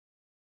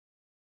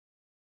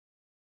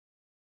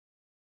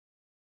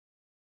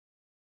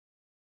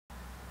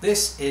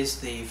This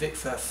is the Vic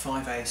Firth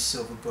 5A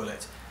Silver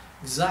Bullet.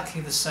 Exactly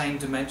the same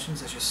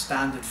dimensions as your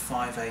standard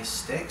 5A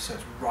stick, so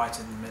it's right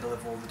in the middle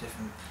of all the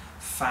different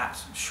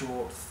fat,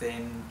 short,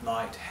 thin,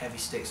 light, heavy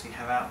sticks you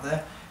have out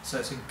there. So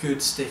it's a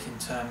good stick in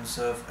terms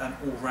of an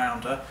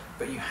all-rounder,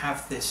 but you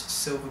have this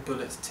silver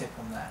bullet tip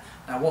on there.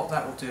 Now what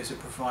that will do is it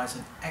provides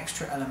an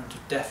extra element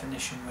of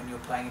definition when you're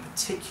playing, in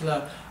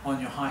particular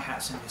on your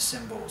hi-hats and your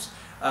cymbals.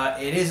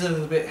 It is a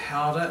little bit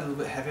harder, a little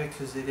bit heavier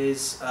because it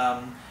is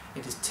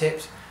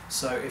tipped.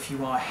 So if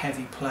you are a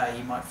heavy player,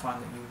 you might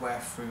find that you wear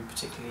through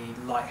particularly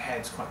light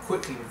heads quite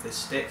quickly with this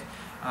stick.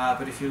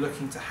 But if you're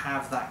looking to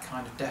have that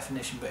kind of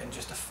definition but in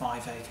just a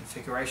 5A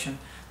configuration,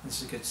 this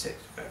is a good stick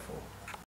to go for.